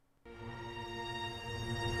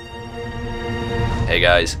Hey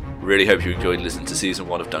guys, really hope you enjoyed listening to Season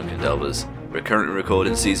 1 of Dungeon Delvers. We're currently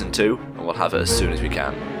recording Season 2, and we'll have it as soon as we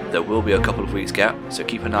can. There will be a couple of weeks gap, so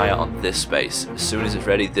keep an eye out on this space. As soon as it's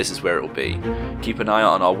ready, this is where it will be. Keep an eye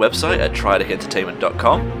out on our website at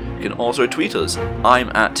triadicentertainment.com. You can also tweet us. I'm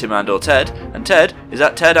at TimandorTed, and Ted is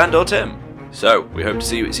at TedAndorTim. So, we hope to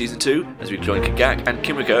see you at Season 2 as we join Kagak and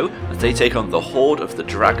Kimiko as they take on the Hoard of the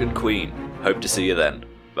Dragon Queen. Hope to see you then.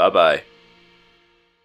 Bye bye.